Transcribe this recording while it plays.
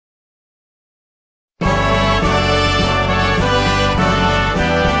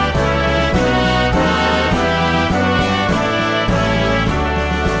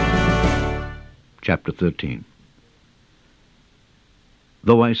chapter 13.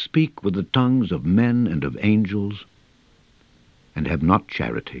 Though I speak with the tongues of men and of angels, and have not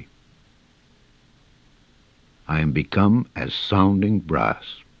charity, I am become as sounding brass,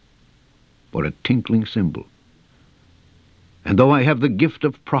 or a tinkling cymbal. And though I have the gift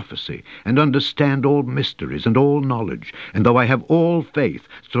of prophecy, and understand all mysteries and all knowledge, and though I have all faith,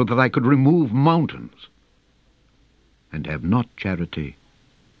 so that I could remove mountains, and have not charity,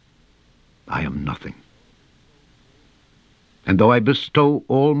 I am nothing. And though I bestow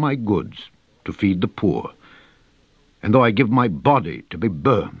all my goods to feed the poor, and though I give my body to be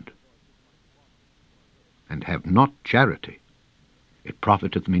burned, and have not charity, it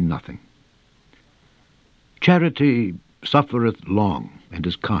profiteth me nothing. Charity suffereth long, and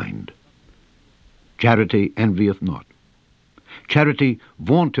is kind. Charity envieth not. Charity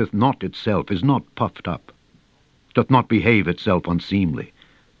vaunteth not itself, is not puffed up, doth not behave itself unseemly,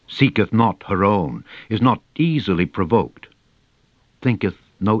 seeketh not her own, is not easily provoked, thinketh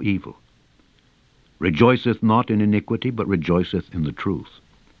no evil, rejoiceth not in iniquity, but rejoiceth in the truth,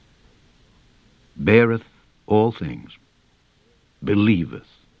 beareth all things, believeth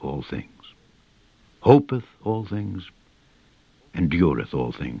all things, hopeth all things, endureth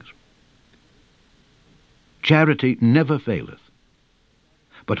all things. Charity never faileth,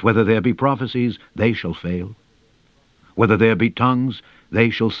 but whether there be prophecies, they shall fail. Whether there be tongues, they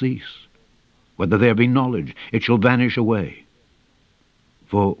shall cease. Whether there be knowledge, it shall vanish away.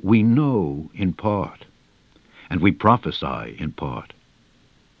 For we know in part, and we prophesy in part.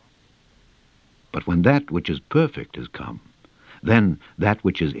 But when that which is perfect is come, then that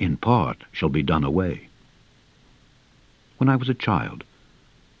which is in part shall be done away. When I was a child,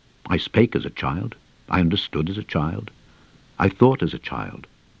 I spake as a child, I understood as a child, I thought as a child.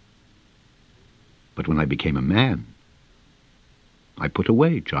 But when I became a man, I put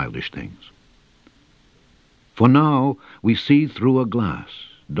away childish things. For now we see through a glass,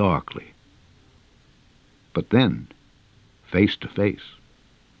 darkly, but then face to face.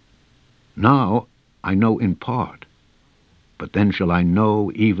 Now I know in part, but then shall I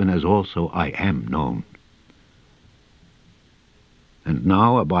know even as also I am known. And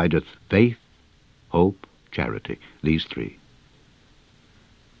now abideth faith, hope, charity, these three.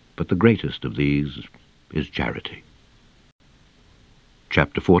 But the greatest of these is charity.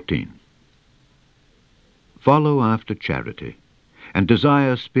 Chapter 14. Follow after charity, and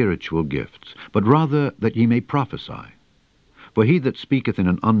desire spiritual gifts, but rather that ye may prophesy. For he that speaketh in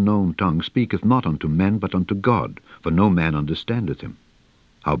an unknown tongue speaketh not unto men, but unto God, for no man understandeth him.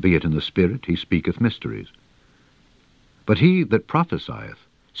 Howbeit in the Spirit he speaketh mysteries. But he that prophesieth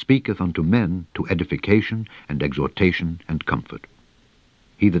speaketh unto men to edification and exhortation and comfort.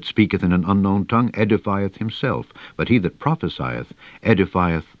 He that speaketh in an unknown tongue edifieth himself, but he that prophesieth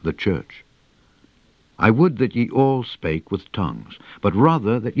edifieth the church. I would that ye all spake with tongues, but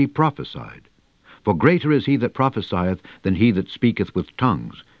rather that ye prophesied. For greater is he that prophesieth than he that speaketh with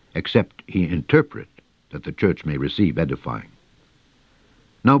tongues, except he interpret, that the church may receive edifying.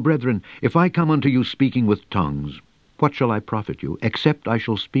 Now, brethren, if I come unto you speaking with tongues, what shall I profit you, except I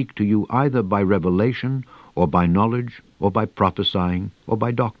shall speak to you either by revelation, or by knowledge, or by prophesying, or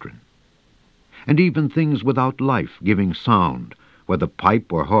by doctrine? And even things without life, giving sound, whether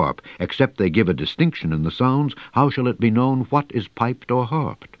pipe or harp, except they give a distinction in the sounds, how shall it be known what is piped or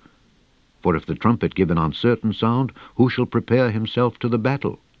harped? For if the trumpet give an uncertain sound, who shall prepare himself to the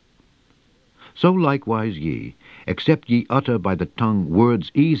battle? So likewise ye, except ye utter by the tongue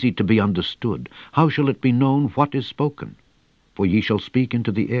words easy to be understood, how shall it be known what is spoken? For ye shall speak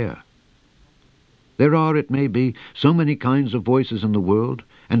into the air. There are, it may be, so many kinds of voices in the world,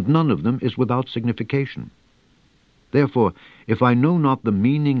 and none of them is without signification. Therefore, if I know not the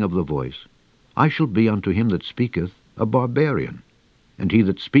meaning of the voice, I shall be unto him that speaketh a barbarian, and he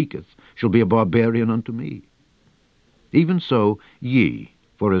that speaketh shall be a barbarian unto me. Even so, ye,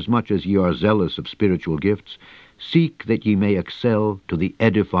 forasmuch as ye are zealous of spiritual gifts, seek that ye may excel to the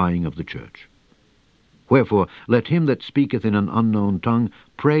edifying of the church. Wherefore, let him that speaketh in an unknown tongue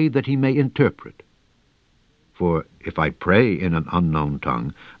pray that he may interpret. For if I pray in an unknown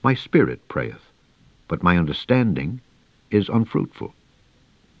tongue, my spirit prayeth, but my understanding is unfruitful.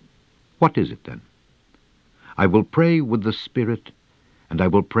 What is it then? I will pray with the Spirit, and I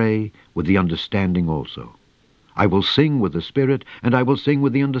will pray with the understanding also. I will sing with the Spirit, and I will sing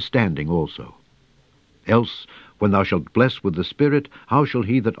with the understanding also. Else, when thou shalt bless with the Spirit, how shall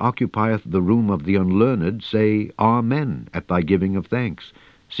he that occupieth the room of the unlearned say, Amen, at thy giving of thanks,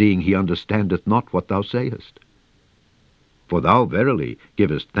 seeing he understandeth not what thou sayest? For thou verily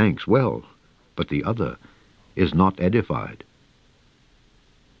givest thanks well, but the other is not edified.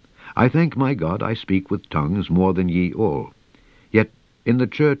 I thank my God I speak with tongues more than ye all. Yet in the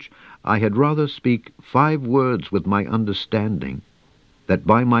church I had rather speak 5 words with my understanding, that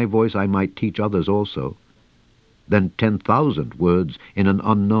by my voice I might teach others also, than 10,000 words in an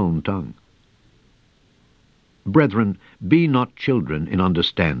unknown tongue. Brethren, be not children in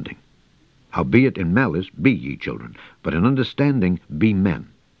understanding. Howbeit in malice be ye children, but in understanding be men.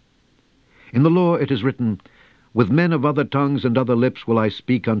 In the law it is written, With men of other tongues and other lips will I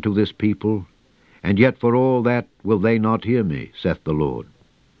speak unto this people, and yet for all that will they not hear me, saith the Lord.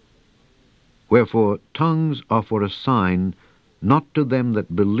 Wherefore tongues are for a sign, not to them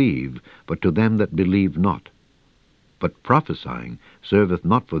that believe, but to them that believe not. But prophesying serveth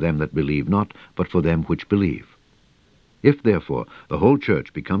not for them that believe not, but for them which believe. If therefore the whole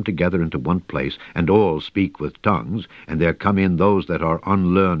church be come together into one place, and all speak with tongues, and there come in those that are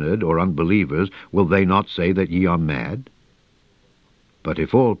unlearned or unbelievers, will they not say that ye are mad? But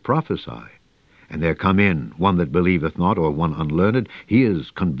if all prophesy, and there come in one that believeth not, or one unlearned, he is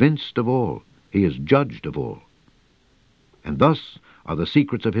convinced of all, he is judged of all. And thus are the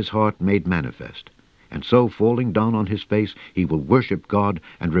secrets of his heart made manifest. And so, falling down on his face, he will worship God,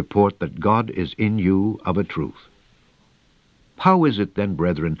 and report that God is in you of a truth. How is it then,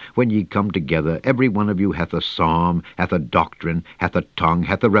 brethren, when ye come together, every one of you hath a psalm, hath a doctrine, hath a tongue,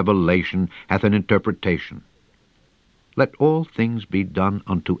 hath a revelation, hath an interpretation? Let all things be done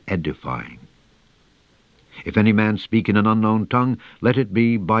unto edifying. If any man speak in an unknown tongue, let it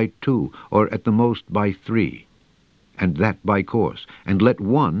be by 2, or at the most by 3, and that by course, and let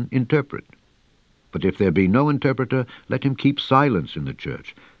one interpret. But if there be no interpreter, let him keep silence in the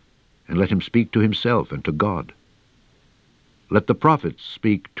church, and let him speak to himself and to God. Let the prophets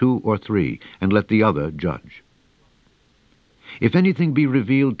speak 2 or 3, and let the other judge. If anything be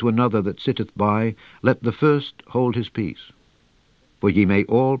revealed to another that sitteth by, let the first hold his peace. For ye may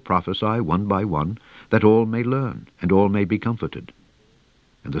all prophesy one by one, that all may learn, and all may be comforted.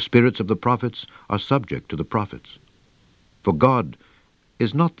 And the spirits of the prophets are subject to the prophets. For God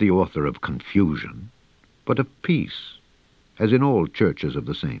is not the author of confusion, but of peace, as in all churches of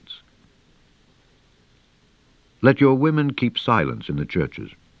the saints. Let your women keep silence in the churches,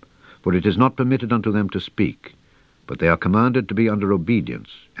 for it is not permitted unto them to speak, but they are commanded to be under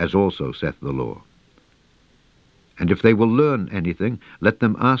obedience, as also saith the law. And if they will learn anything, let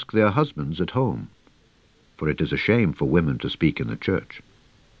them ask their husbands at home, for it is a shame for women to speak in the church.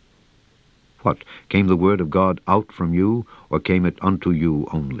 What, came the word of God out from you, or came it unto you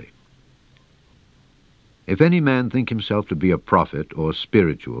only? If any man think himself to be a prophet or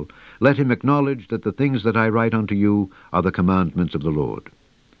spiritual, let him acknowledge that the things that I write unto you are the commandments of the Lord.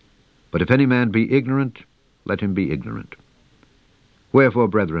 But if any man be ignorant, let him be ignorant. Wherefore,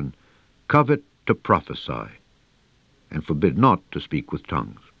 brethren, covet to prophesy, and forbid not to speak with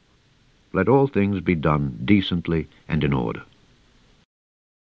tongues. Let all things be done decently and in order.